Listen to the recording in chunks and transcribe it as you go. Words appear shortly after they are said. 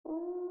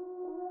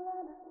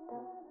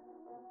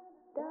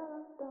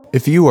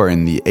If you are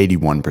in the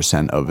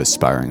 81% of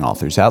aspiring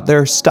authors out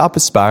there, stop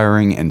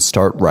aspiring and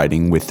start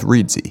writing with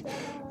Reedsy.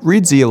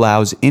 Reedsy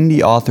allows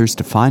indie authors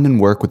to find and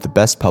work with the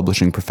best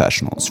publishing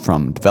professionals,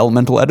 from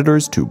developmental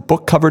editors to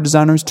book cover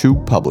designers to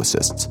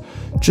publicists.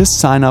 Just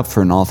sign up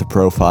for an author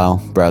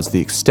profile, browse the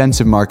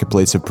extensive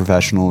marketplace of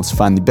professionals,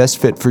 find the best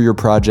fit for your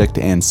project,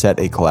 and set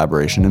a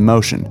collaboration in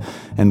motion.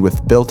 And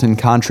with built-in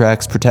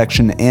contracts,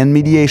 protection, and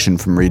mediation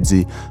from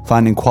Reedsy,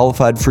 finding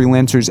qualified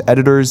freelancers,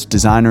 editors,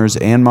 designers,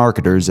 and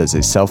marketers as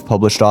a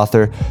self-published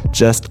author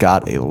just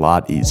got a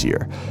lot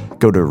easier.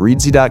 Go to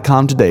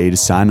Reedsy.com today to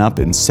sign up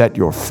and set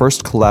your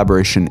first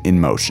collaboration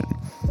in motion.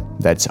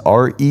 That's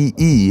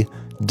REEDSY.com.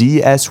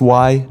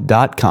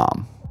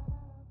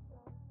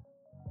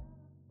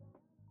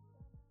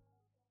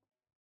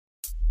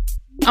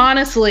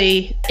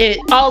 Honestly, it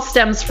all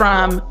stems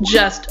from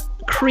just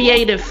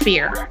creative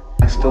fear.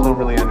 I still don't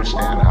really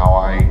understand how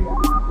I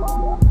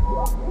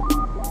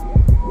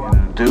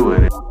do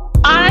it.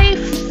 I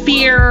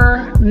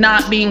fear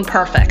not being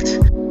perfect.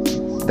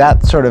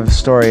 That sort of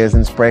story is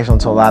inspirational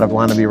to a lot of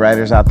wannabe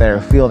writers out there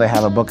who feel they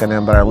have a book in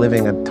them but are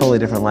living a totally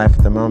different life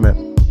at the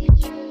moment.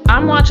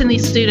 I'm watching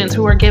these students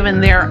who are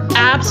given their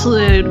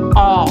absolute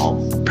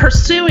all,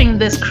 pursuing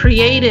this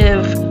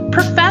creative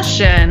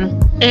profession,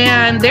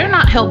 and they're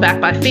not held back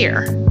by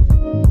fear.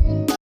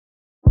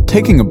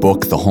 Taking a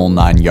book the whole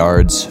 9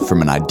 yards,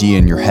 from an idea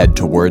in your head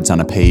to words on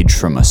a page,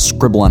 from a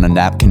scribble on a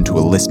napkin to a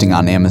listing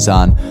on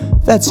Amazon,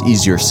 that's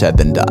easier said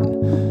than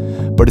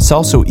done. But it's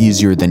also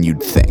easier than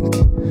you'd think.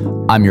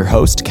 I'm your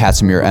host,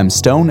 Casimir M.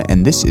 Stone,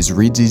 and this is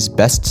Reedsy's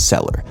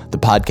Bestseller, the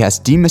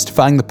podcast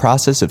demystifying the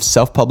process of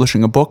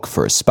self-publishing a book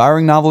for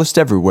aspiring novelists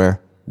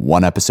everywhere,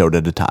 one episode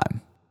at a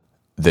time.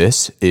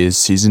 This is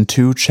Season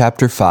 2,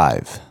 Chapter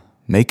 5,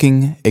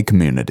 Making a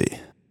Community.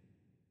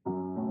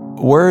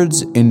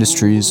 Words,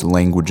 industries,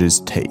 languages,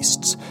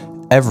 tastes.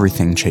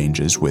 Everything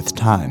changes with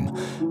time.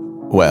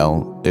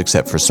 Well,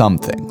 except for some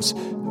things.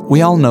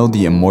 We all know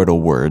the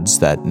immortal words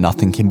that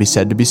nothing can be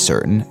said to be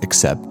certain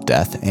except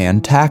death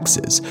and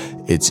taxes.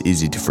 It's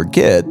easy to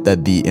forget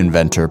that the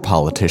inventor,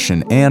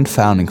 politician, and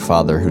founding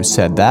father who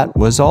said that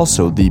was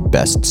also the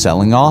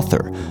best-selling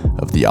author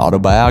of the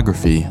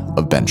autobiography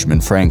of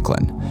Benjamin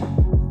Franklin.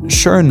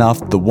 Sure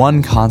enough, the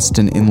one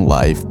constant in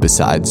life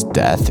besides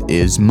death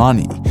is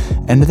money,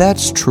 and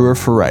that's truer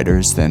for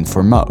writers than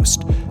for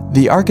most.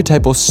 The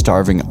archetypal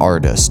starving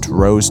artist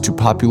rose to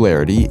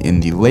popularity in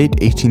the late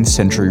 18th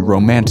century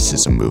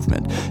Romanticism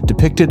movement,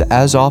 depicted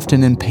as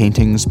often in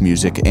paintings,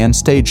 music, and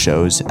stage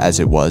shows as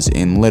it was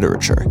in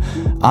literature.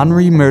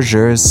 Henri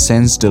Murger's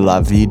Scènes de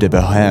la vie de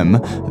Bohème,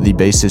 the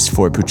basis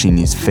for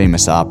Puccini's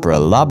famous opera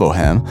La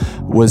Bohème,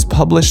 was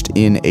published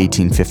in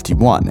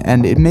 1851,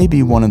 and it may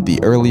be one of the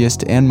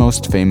earliest and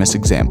most famous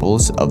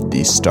examples of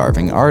the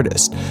starving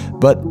artist.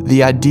 But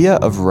the idea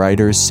of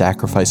writers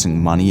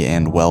sacrificing money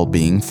and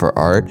well-being for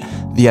art,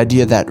 the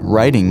idea that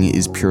writing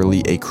is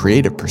purely a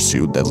creative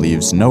pursuit that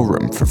leaves no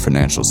room for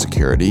financial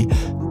security,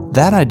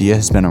 that idea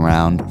has been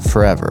around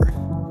forever.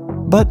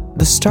 But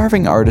the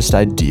starving artist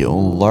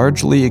ideal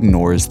largely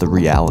ignores the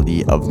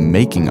reality of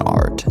making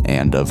art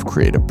and of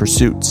creative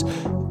pursuits.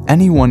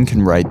 Anyone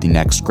can write the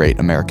next great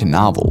American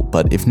novel,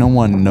 but if no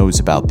one knows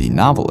about the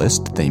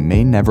novelist, they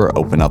may never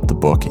open up the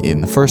book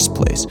in the first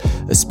place,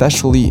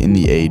 especially in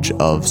the age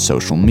of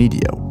social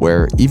media,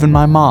 where even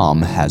my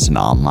mom has an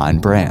online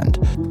brand.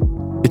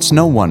 It's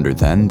no wonder,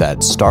 then,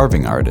 that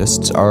starving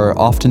artists are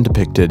often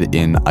depicted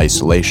in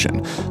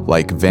isolation,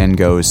 like Van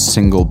Gogh's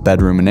Single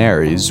Bedroom in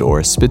Aries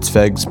or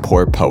Spitzweg's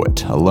Poor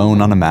Poet, alone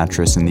on a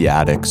mattress in the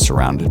attic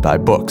surrounded by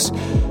books.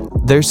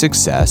 Their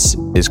success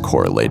is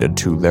correlated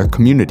to their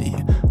community,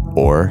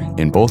 or,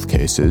 in both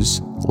cases,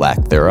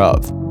 lack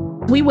thereof.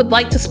 We would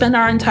like to spend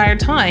our entire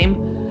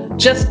time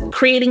just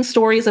creating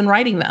stories and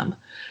writing them.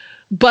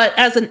 But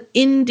as an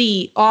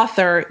indie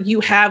author,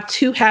 you have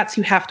two hats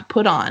you have to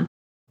put on.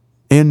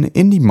 In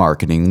indie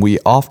marketing, we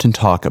often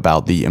talk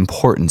about the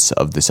importance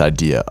of this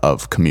idea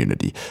of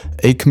community.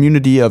 A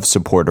community of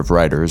supportive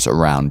writers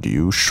around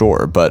you,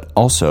 sure, but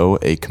also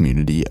a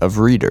community of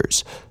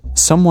readers.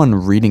 Someone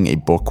reading a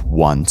book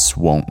once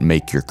won't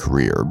make your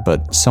career,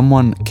 but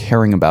someone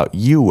caring about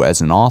you as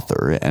an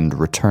author and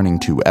returning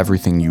to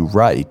everything you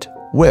write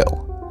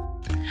will.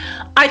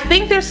 I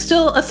think there's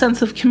still a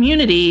sense of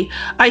community.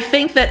 I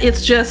think that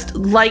it's just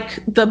like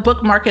the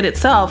book market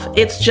itself,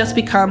 it's just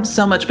become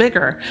so much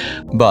bigger.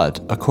 But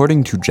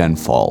according to Jen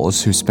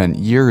Falls, who spent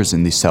years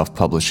in the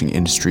self-publishing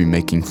industry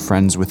making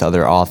friends with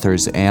other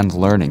authors and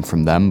learning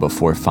from them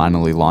before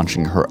finally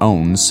launching her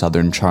own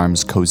Southern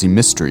Charms Cozy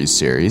Mysteries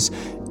series,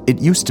 it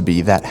used to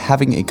be that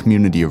having a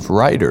community of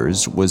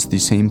writers was the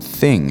same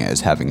thing as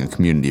having a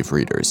community of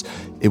readers.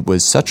 It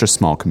was such a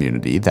small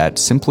community that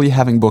simply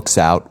having books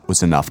out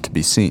was enough to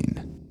be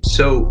seen.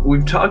 So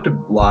we've talked a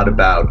lot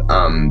about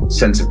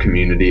sense of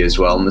community as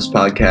well in this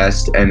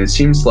podcast, and it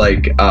seems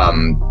like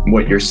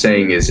what you're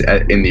saying is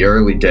in the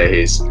early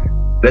days,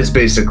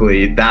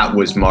 that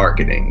was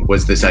marketing,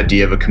 was this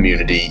idea of a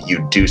community.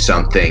 You'd do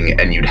something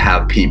and you'd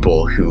have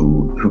people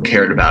who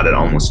cared about it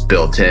almost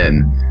built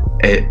in.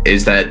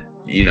 Is that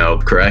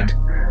correct?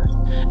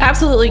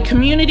 Absolutely.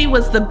 Community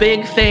was the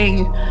big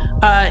thing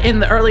in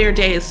the earlier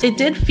days. It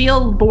did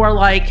feel more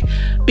like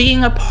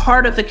being a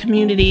part of the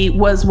community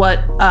was what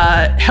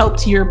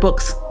helped your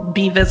books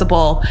be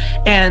visible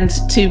and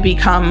to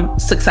become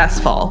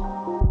successful.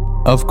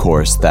 Of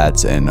course,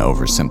 that's an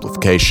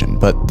oversimplification,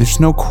 but there's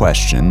no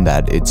question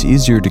that it's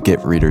easier to get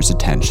readers'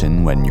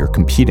 attention when you're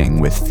competing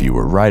with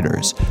fewer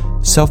writers.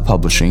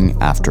 Self-publishing,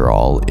 after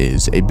all,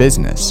 is a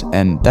business,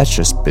 and that's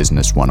just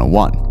Business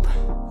 101.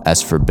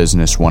 As for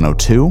Business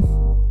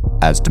 102,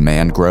 as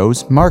demand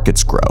grows,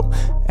 markets grow,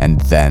 and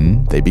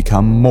then they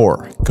become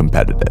more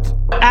competitive.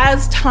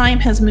 As time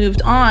has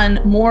moved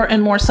on, more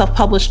and more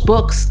self-published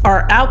books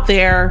are out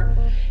there.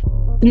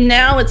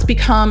 Now it's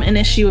become an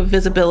issue of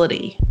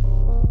visibility.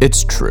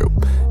 It's true.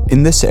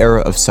 In this era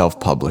of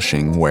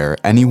self-publishing, where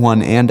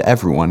anyone and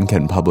everyone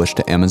can publish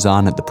to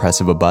Amazon at the press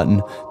of a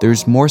button,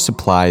 there's more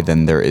supply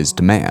than there is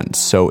demand,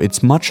 so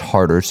it's much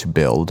harder to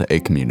build a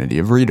community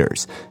of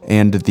readers.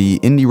 And the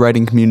indie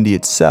writing community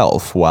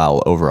itself,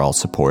 while overall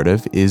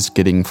supportive, is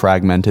getting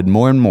fragmented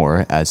more and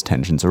more as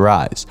tensions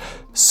arise.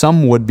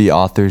 Some would-be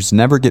authors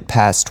never get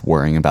past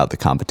worrying about the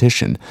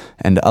competition,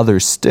 and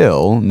others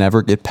still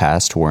never get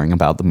past worrying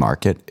about the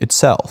market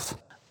itself.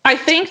 I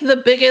think the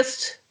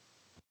biggest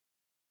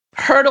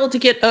hurdle to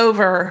get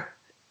over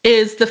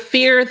is the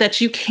fear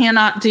that you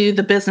cannot do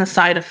the business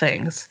side of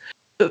things.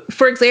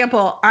 For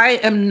example, I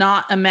am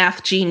not a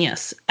math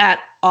genius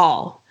at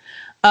all.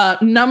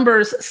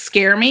 Numbers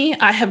scare me.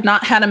 I have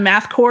not had a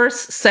math course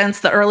since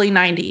the early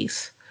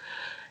 90s.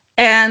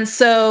 And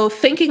so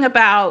thinking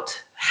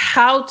about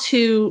how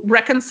to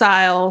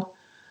reconcile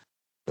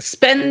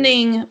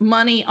spending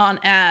money on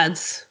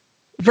ads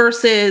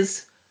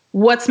versus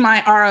what's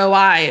my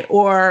ROI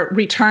or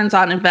returns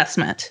on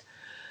investment.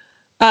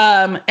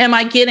 Am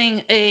I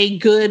getting a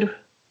good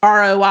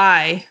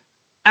ROI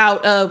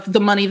out of the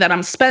money that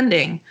I'm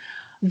spending?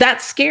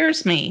 That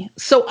scares me.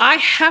 So I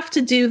have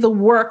to do the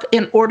work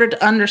in order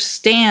to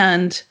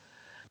understand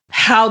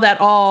how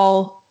that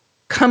all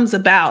comes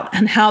about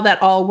and how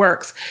that all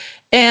works.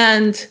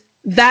 And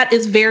that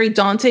is very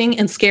daunting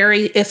and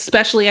scary,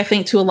 especially I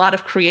think to a lot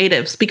of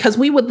creatives, because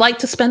we would like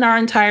to spend our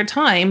entire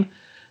time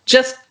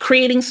just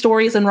creating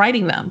stories and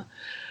writing them.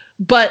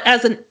 But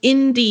as an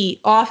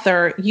indie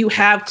author, you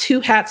have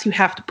two hats you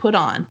have to put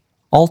on.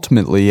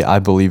 Ultimately, I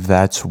believe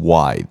that's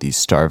why the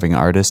starving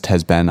artist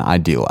has been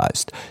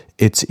idealized.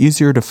 It's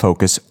easier to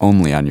focus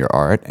only on your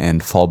art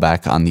and fall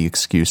back on the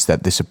excuse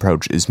that this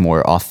approach is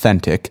more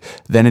authentic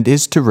than it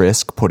is to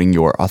risk putting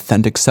your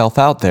authentic self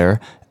out there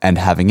and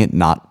having it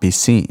not be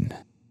seen.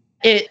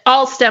 It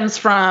all stems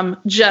from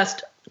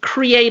just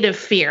creative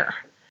fear.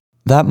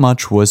 That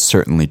much was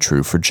certainly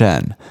true for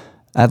Jen,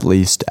 at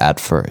least at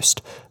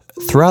first.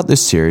 Throughout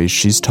this series,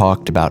 she's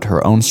talked about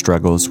her own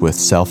struggles with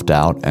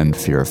self-doubt and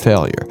fear of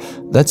failure.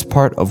 That's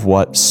part of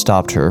what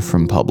stopped her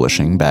from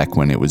publishing back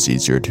when it was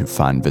easier to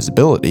find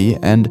visibility,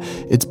 and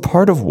it's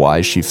part of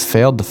why she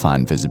failed to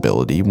find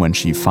visibility when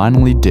she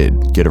finally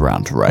did get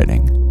around to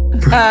writing.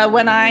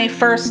 When I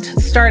first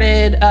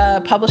started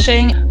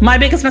publishing, my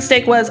biggest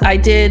mistake was I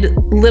did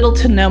little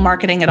to no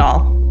marketing at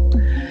all.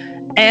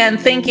 And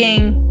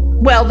thinking,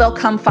 well, they'll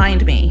come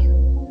find me.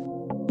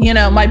 You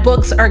know, my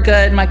books are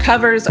good, my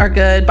covers are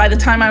good. By the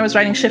time I was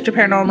writing Shift to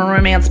Paranormal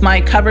Romance,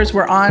 my covers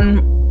were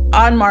on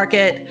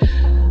market.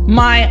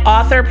 My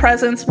author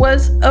presence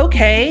was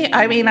okay.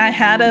 I mean, I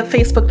had a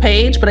Facebook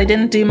page, but I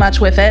didn't do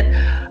much with it.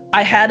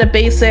 I had a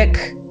basic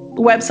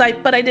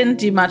website, but I didn't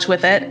do much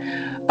with it.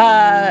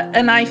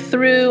 And I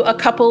threw a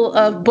couple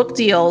of book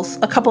deals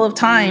a couple of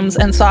times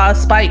and saw a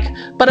spike.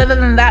 But other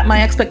than that,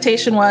 my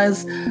expectation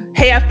was,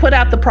 hey, I've put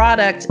out the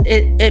product.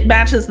 It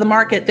matches the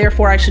market,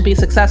 therefore I should be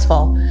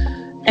successful.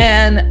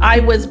 And I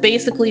was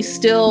basically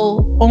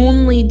still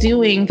only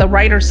doing the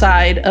writer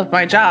side of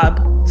my job.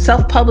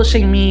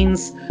 Self-publishing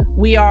means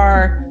we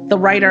are the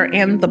writer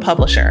and the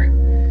publisher.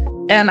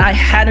 And I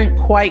hadn't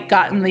quite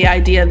gotten the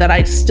idea that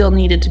I still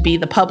needed to be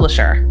the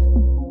publisher.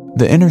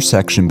 The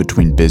intersection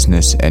between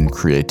business and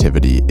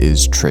creativity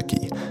is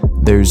tricky.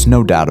 There's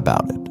no doubt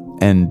about it.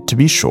 And to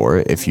be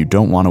sure, if you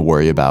don't want to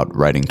worry about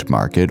writing to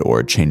market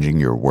or changing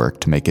your work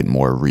to make it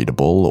more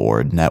readable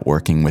or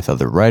networking with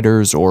other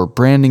writers or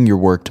branding your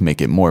work to make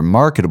it more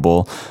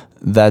marketable,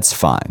 that's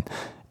fine.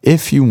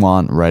 If you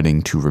want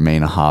writing to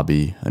remain a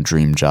hobby, a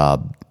dream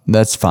job,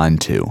 that's fine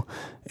too.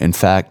 In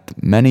fact,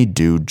 many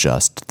do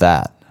just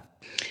that.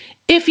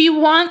 If you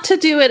want to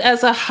do it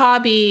as a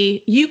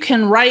hobby, you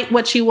can write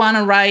what you want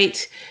to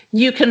write.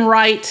 You can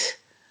write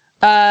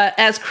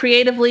as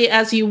creatively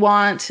as you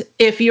want.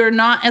 If you're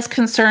not as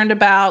concerned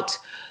about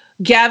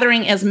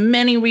gathering as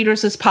many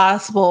readers as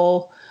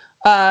possible,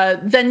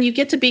 then you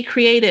get to be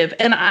creative.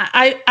 And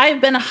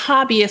I've been a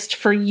hobbyist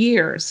for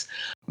years.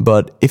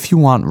 But if you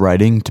want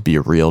writing to be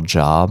a real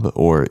job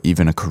or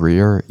even a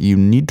career, you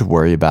need to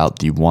worry about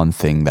the one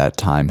thing that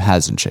time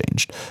hasn't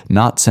changed.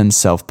 Not since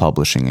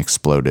self-publishing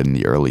exploded in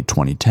the early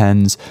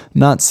 2010s,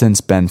 not since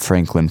Ben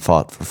Franklin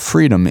fought for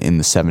freedom in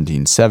the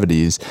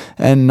 1770s,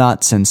 and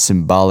not since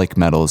symbolic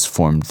metals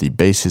formed the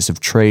basis of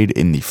trade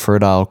in the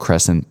Fertile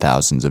Crescent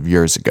thousands of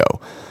years ago.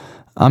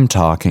 I'm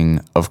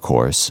talking, of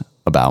course,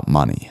 about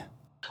money.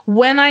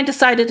 When I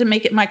decided to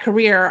make it my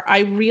career, I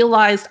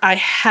realized I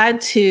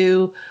had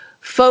to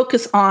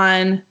focus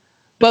on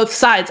both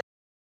sides.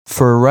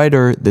 For a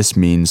writer, this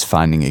means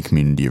finding a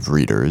community of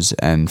readers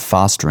and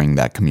fostering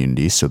that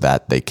community so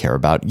that they care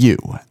about you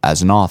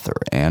as an author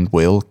and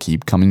will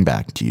keep coming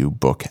back to you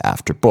book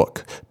after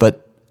book.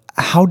 But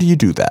how do you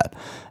do that?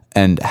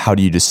 And how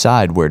do you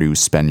decide where to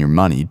spend your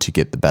money to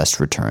get the best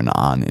return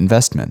on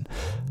investment?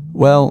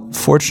 Well,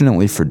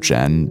 fortunately for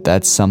Jen,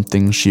 that's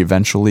something she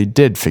eventually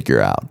did figure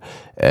out,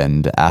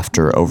 and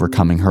after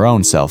overcoming her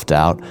own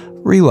self-doubt,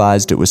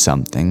 realized it was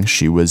something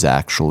she was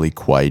actually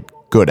quite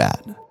good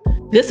at.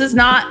 This is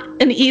not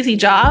an easy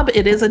job,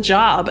 it is a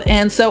job.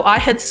 And so I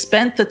had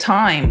spent the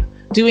time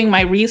doing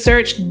my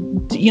research,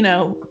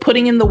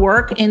 putting in the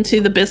work into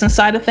the business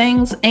side of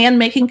things and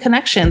making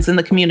connections in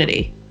the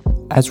community.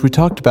 As we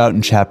talked about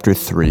in Chapter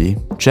 3,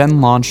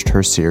 Jen launched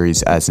her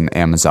series as an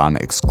Amazon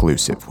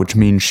exclusive, which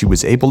means she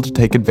was able to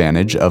take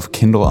advantage of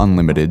Kindle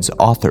Unlimited's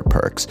author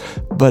perks.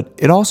 But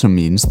it also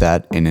means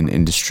that in an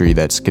industry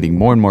that's getting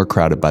more and more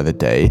crowded by the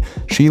day,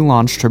 she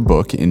launched her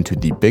book into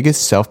the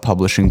biggest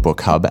self-publishing book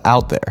hub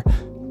out there.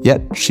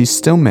 Yet, she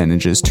still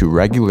manages to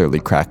regularly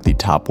crack the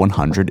top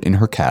 100 in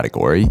her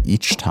category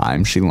each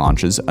time she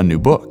launches a new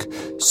book.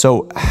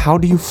 So, how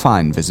do you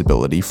find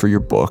visibility for your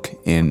book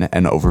in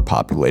an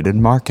overpopulated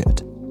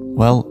market?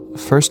 Well,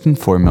 first and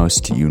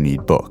foremost, you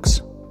need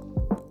books.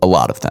 A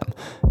lot of them.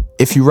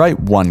 If you write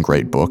one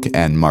great book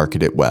and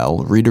market it well,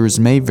 readers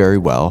may very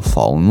well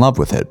fall in love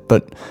with it,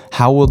 but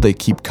how will they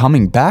keep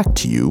coming back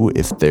to you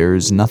if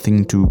there's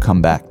nothing to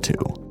come back to?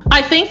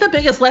 I think the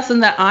biggest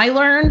lesson that I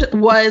learned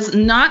was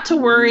not to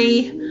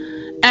worry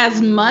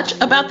as much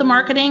about the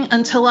marketing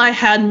until I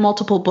had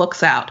multiple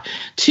books out,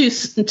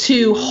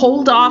 to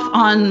hold off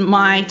on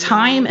my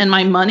time and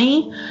my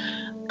money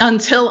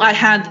until I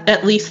had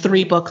at least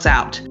 3 books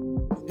out.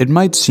 It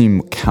might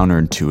seem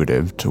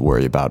counterintuitive to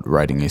worry about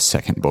writing a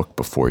second book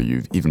before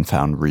you've even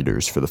found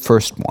readers for the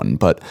first one,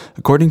 but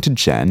according to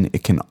Jen,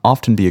 it can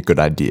often be a good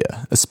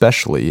idea,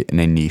 especially in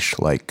a niche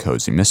like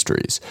cozy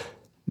mysteries.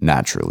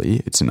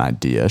 Naturally, it's an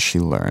idea she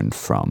learned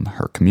from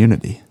her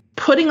community.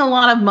 Putting a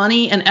lot of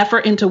money and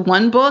effort into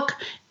one book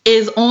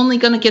is only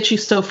going to get you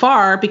so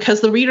far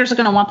because the readers are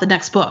going to want the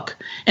next book.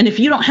 And if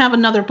you don't have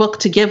another book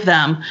to give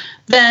them,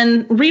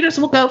 then readers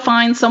will go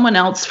find someone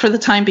else for the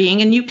time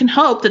being. And you can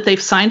hope that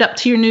they've signed up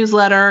to your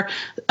newsletter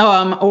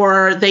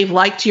or they've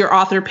liked your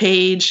author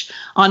page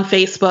on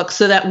Facebook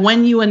so that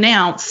when you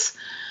announce,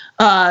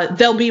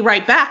 they'll be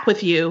right back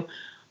with you.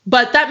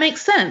 But that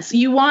makes sense.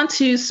 You want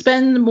to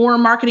spend more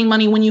marketing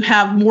money when you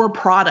have more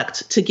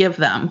product to give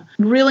them.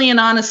 Really and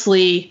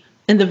honestly,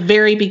 in the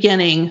very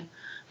beginning,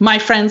 my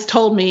friends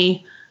told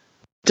me,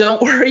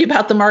 don't worry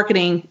about the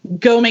marketing.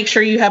 Go make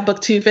sure you have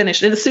book 2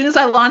 finished. And as soon as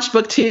I launched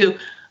book 2,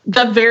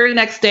 the very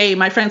next day,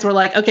 my friends were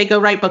like, okay, go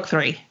write book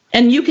 3.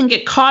 And you can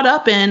get caught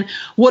up in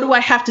what do I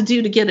have to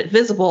do to get it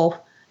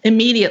visible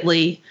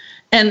immediately.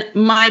 And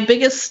my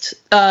biggest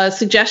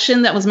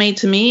suggestion that was made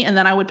to me and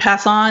that I would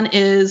pass on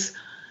is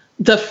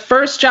the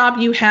first job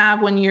you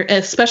have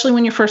especially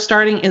when you're first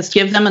starting, is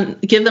give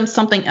them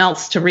something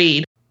else to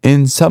read.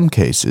 In some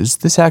cases,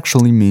 this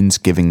actually means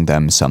giving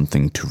them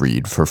something to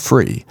read for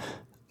free.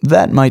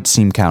 That might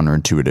seem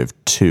counterintuitive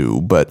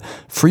too, but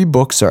free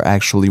books are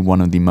actually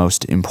one of the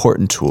most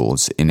important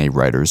tools in a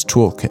writer's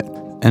toolkit.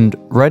 And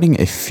writing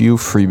a few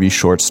freebie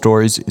short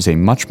stories is a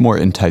much more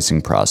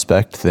enticing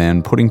prospect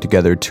than putting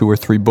together 2 or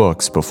 3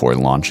 books before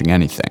launching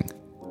anything.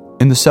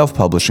 In the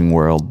self-publishing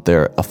world,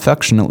 they're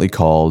affectionately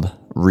called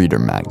reader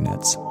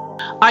magnets.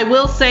 I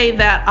will say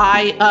that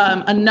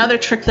another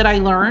trick that I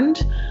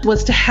learned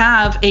was to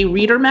have a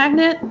reader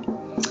magnet.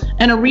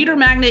 And a reader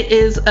magnet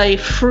is a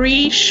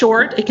free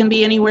short. It can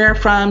be anywhere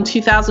from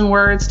 2,000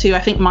 words to, I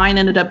think mine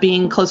ended up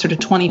being closer to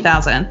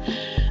 20,000.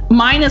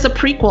 Mine is a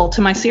prequel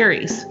to my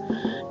series.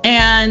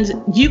 And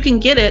you can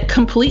get it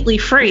completely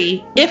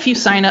free if you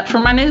sign up for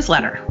my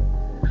newsletter.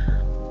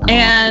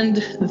 And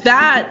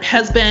that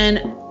has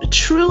been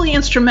truly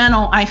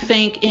instrumental, I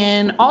think,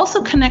 in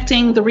also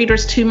connecting the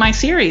readers to my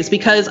series,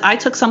 because I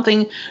took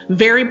something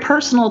very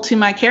personal to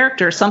my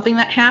character, something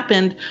that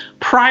happened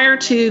prior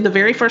to the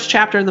very first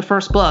chapter of the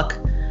first book.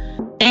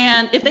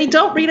 And if they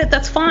don't read it,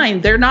 that's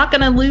fine. They're not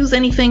going to lose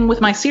anything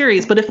with my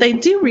series. But if they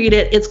do read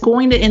it, it's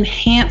going to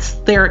enhance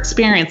their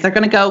experience. They're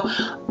going to go,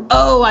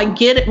 oh, I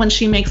get it when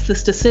she makes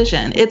this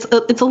decision. It's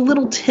a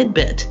little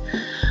tidbit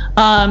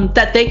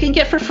that they can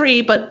get for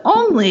free, but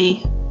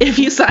only if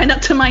you sign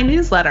up to my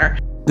newsletter.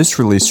 This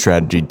release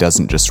strategy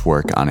doesn't just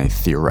work on a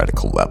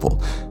theoretical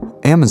level.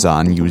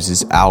 Amazon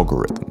uses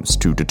algorithms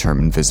to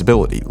determine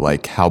visibility,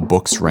 like how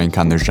books rank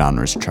on their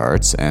genres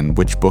charts and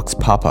which books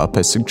pop up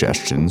as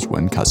suggestions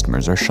when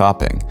customers are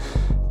shopping.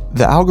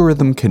 The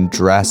algorithm can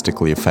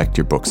drastically affect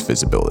your book's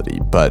visibility,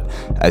 but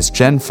as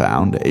Jen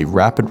found, a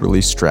rapid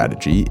release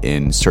strategy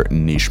in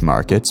certain niche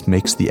markets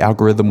makes the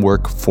algorithm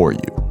work for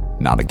you,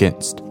 not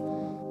against.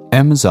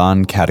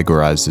 Amazon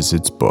categorizes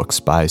its books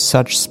by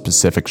such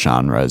specific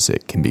genres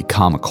it can be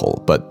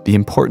comical, but the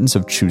importance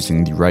of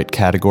choosing the right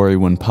category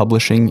when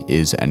publishing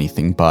is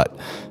anything but.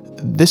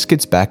 This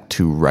gets back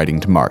to writing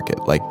to market,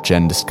 like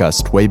Jen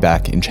discussed way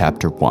back in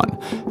Chapter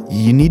 1.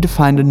 You need to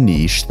find a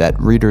niche that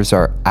readers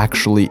are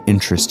actually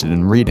interested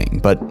in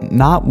reading, but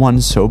not one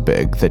so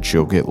big that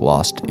you'll get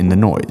lost in the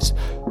noise.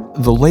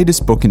 The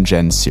latest book in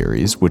Jen's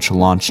series, which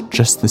launched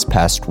just this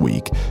past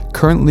week,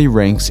 currently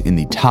ranks in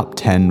the top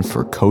 10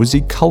 for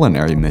cozy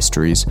culinary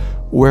mysteries,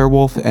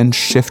 werewolf and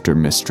shifter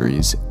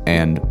mysteries,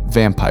 and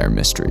vampire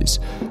mysteries.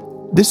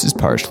 This is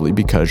partially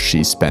because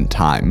she spent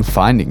time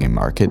finding a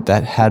market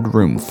that had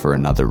room for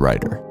another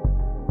writer.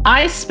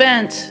 I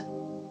spent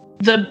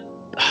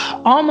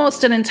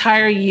almost an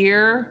entire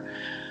year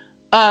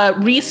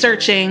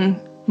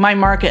researching my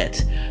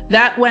market.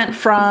 That went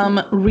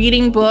from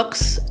reading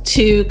books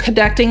to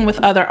connecting with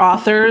other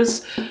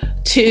authors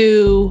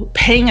to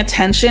paying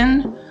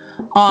attention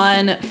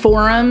on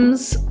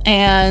forums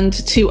and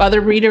to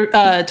other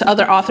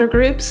author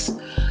groups,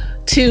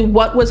 to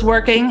what was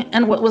working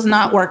and what was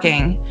not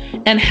working,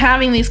 and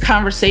having these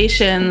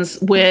conversations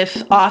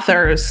with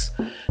authors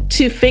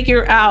to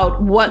figure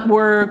out what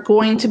were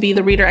going to be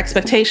the reader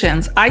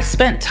expectations. I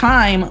spent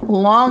time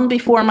long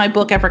before my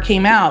book ever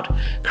came out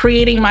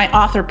creating my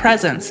author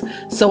presence.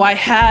 So I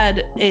had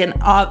an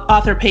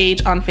author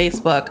page on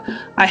Facebook.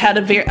 I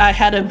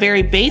had a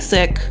very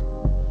basic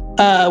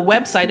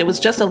website. It was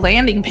just a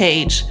landing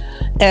page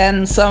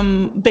and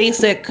some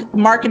basic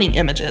marketing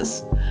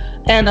images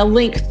and a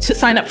link to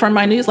sign up for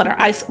my newsletter.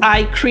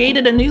 I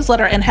created a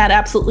newsletter and had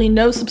absolutely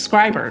no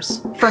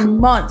subscribers for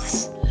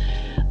months.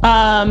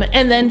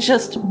 And then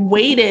just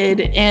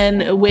waited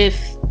and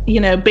with,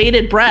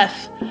 bated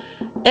breath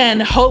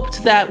and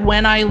hoped that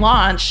when I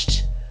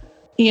launched,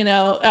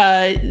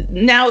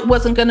 now it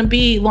wasn't going to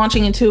be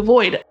launching into a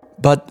void.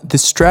 But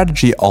this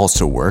strategy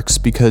also works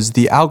because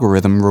the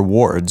algorithm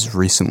rewards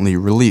recently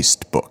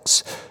released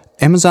books.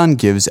 Amazon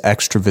gives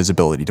extra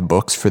visibility to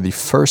books for the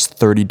first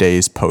 30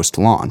 days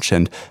post-launch,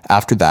 and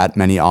after that,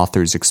 many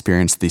authors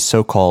experience the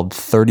so-called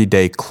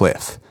 30-day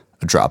cliff,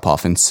 a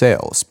drop-off in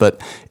sales.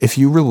 But if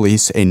you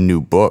release a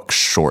new book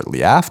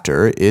shortly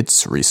after,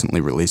 its recently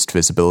released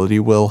visibility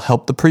will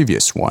help the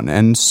previous one,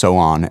 and so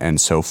on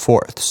and so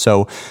forth.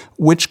 So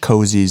witch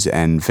cozies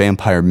and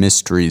vampire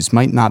mysteries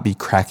might not be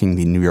cracking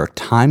the New York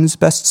Times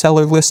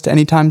bestseller list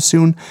anytime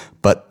soon,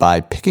 but by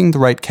picking the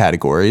right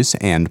categories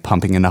and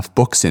pumping enough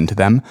books into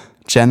them,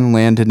 Jen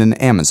landed an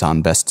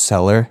Amazon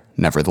bestseller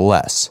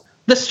nevertheless.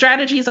 The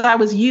strategies that I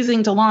was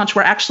using to launch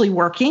were actually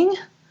working.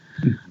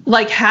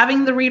 Like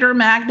having the reader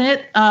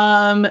magnet,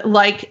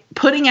 like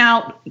putting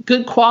out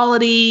good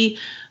quality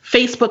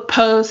Facebook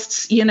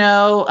posts,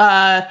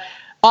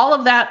 all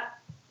of that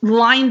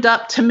lined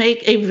up to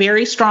make a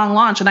very strong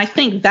launch. And I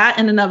think that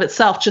in and of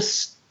itself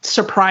just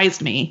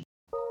surprised me.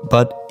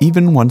 But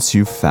even once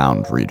you've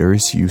found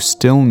readers, you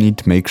still need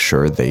to make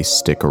sure they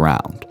stick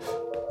around.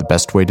 The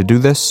best way to do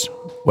this?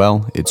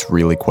 Well, it's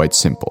really quite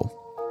simple.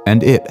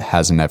 And it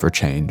hasn't ever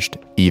changed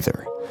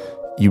either.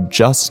 You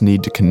just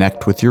need to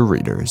connect with your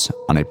readers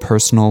on a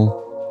personal,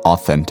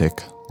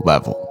 authentic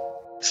level.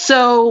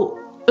 So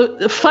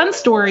a fun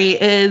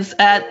story is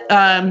at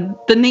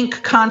the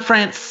NINC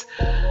conference,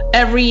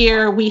 every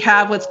year we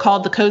have what's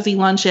called the Cozy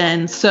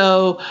Luncheon.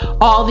 So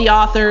all the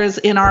authors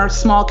in our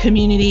small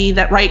community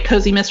that write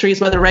cozy mysteries,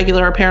 whether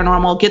regular or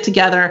paranormal, get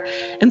together.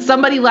 And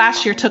somebody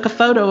last year took a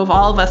photo of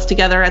all of us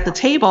together at the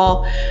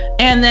table.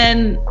 And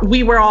then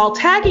we were all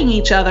tagging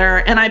each other.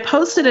 And I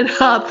posted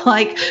it up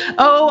like,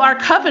 oh, our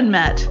coven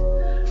met.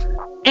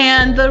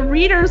 And the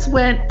readers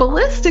went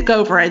ballistic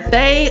over it.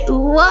 They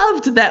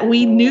loved that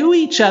we knew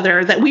each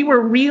other, that we were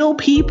real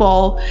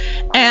people,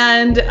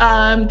 and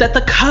that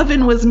the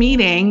coven was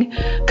meeting,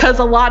 because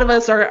a lot of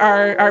us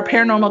are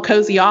paranormal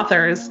cozy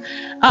authors.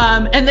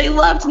 And they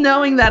loved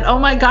knowing that, oh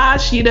my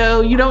gosh, you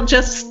don't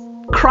just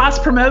cross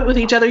promote with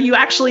each other, you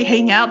actually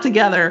hang out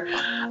together.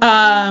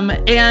 And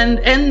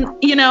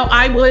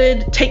I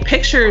would take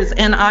pictures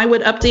and I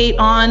would update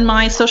on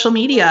my social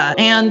media,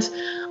 and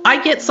I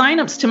get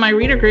signups to my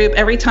reader group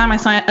every time I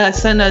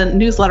send a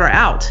newsletter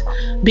out,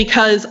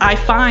 because I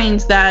find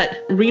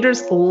that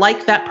readers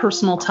like that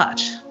personal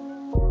touch.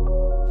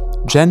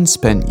 Jen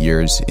spent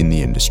years in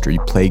the industry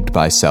plagued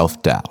by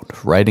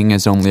self-doubt, writing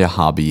as only a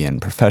hobby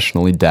and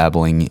professionally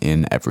dabbling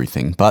in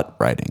everything but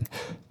writing.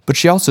 But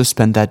she also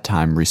spent that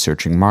time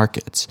researching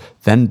markets,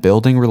 then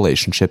building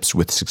relationships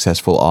with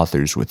successful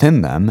authors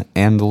within them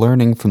and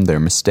learning from their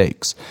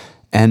mistakes.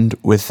 And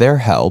with their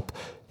help,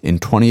 in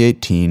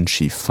 2018,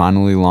 she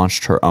finally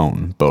launched her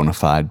own bona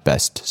fide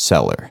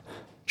bestseller.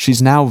 She's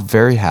now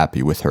very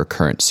happy with her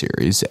current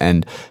series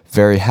and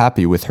very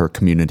happy with her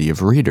community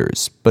of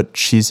readers, but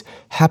she's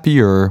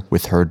happier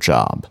with her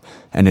job.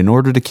 And in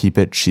order to keep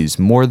it, she's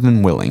more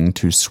than willing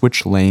to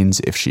switch lanes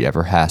if she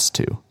ever has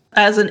to.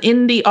 As an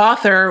indie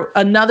author,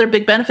 another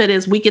big benefit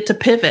is we get to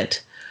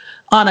pivot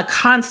on a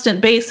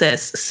constant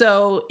basis.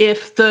 So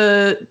if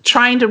the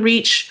trying to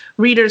reach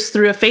readers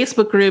through a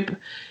Facebook group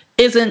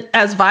isn't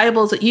as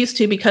viable as it used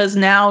to, because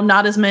now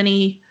not as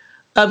many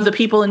of the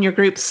people in your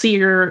group see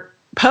your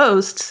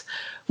posts,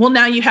 well,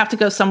 now you have to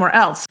go somewhere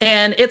else.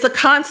 And it's a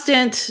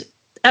constant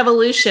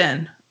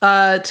evolution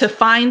to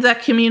find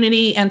that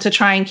community and to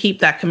try and keep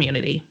that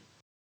community.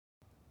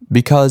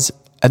 Because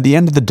at the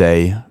end of the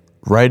day,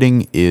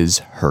 writing is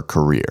her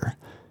career.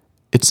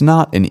 It's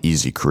not an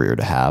easy career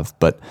to have,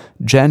 but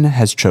Jen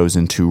has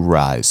chosen to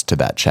rise to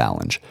that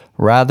challenge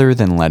rather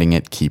than letting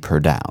it keep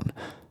her down.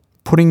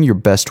 Putting your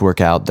best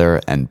work out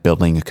there and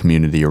building a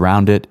community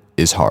around it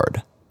is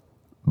hard,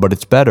 but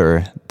it's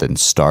better than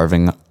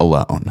starving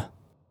alone.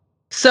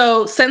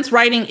 So since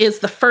writing is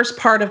the first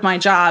part of my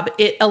job,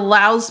 it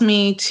allows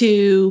me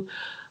to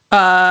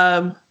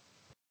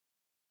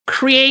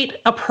create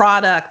a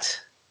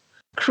product,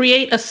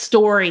 create a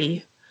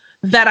story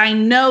that I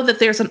know that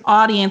there's an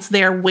audience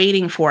there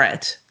waiting for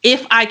it,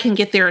 if I can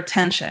get their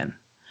attention.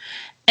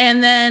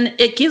 And then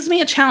it gives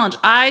me a challenge.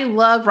 I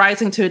love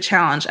rising to a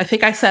challenge. I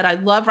think I said I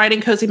love writing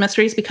cozy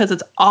mysteries because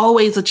it's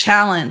always a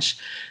challenge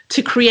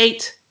to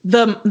create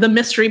the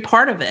mystery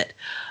part of it.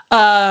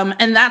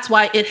 And that's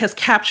why it has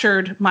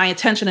captured my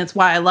attention. It's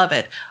why I love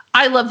it.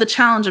 I love the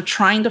challenge of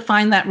trying to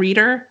find that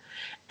reader.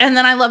 And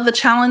then I love the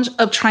challenge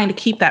of trying to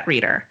keep that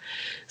reader.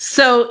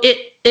 So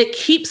it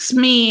keeps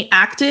me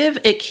active.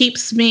 It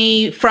keeps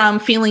me from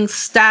feeling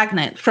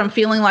stagnant, from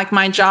feeling like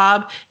my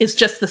job is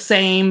just the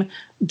same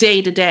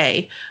day to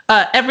day.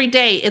 Every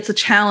day it's a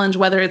challenge,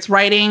 whether it's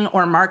writing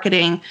or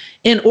marketing,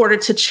 in order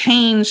to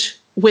change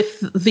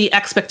with the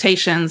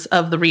expectations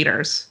of the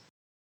readers.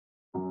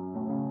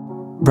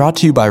 Brought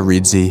to you by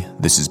Reedsy,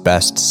 this is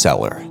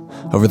Bestseller.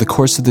 Over the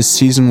course of this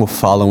season, we'll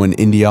follow an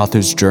indie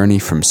author's journey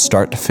from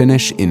start to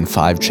finish in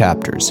 5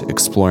 chapters,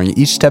 exploring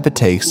each step it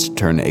takes to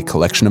turn a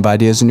collection of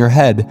ideas in your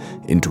head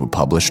into a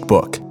published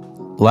book.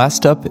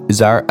 Last up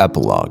is our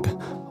epilogue,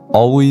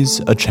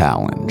 Always a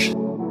Challenge.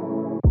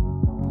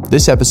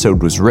 This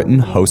episode was written,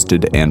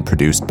 hosted, and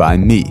produced by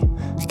me,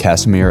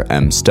 Casimir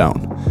M.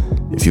 Stone.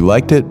 If you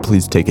liked it,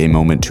 please take a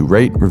moment to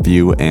rate,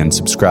 review, and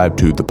subscribe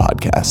to the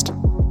podcast.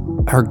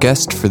 Our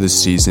guest for this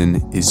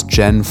season is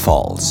Jen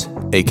Falls,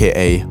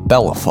 aka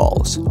Bella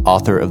Falls,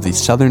 author of the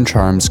Southern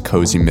Charms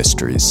Cozy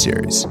Mysteries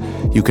series.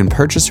 You can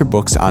purchase her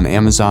books on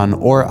Amazon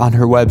or on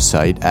her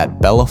website at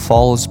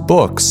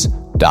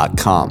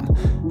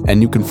bellafallsbooks.com.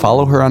 And you can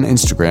follow her on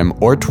Instagram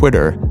or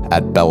Twitter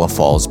at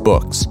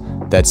bellafallsbooks.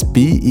 That's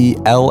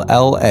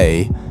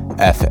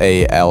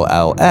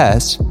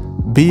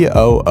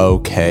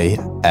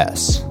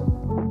BELLAFALLSBOOKS.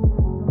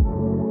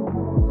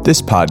 This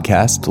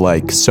podcast,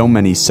 like so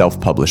many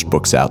self-published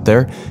books out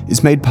there,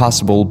 is made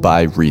possible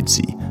by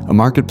Reedsy, a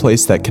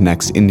marketplace that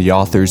connects indie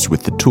authors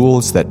with the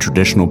tools that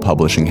traditional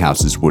publishing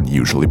houses would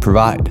usually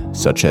provide,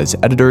 such as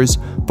editors,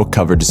 book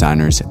cover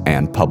designers,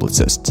 and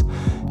publicists.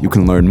 You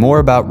can learn more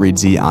about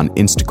Reedsy on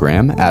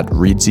Instagram at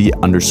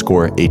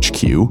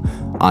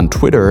Reedsy_HQ, on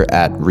Twitter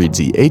at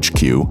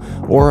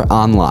ReedsyHQ, or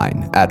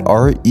online at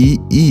reedsy.com.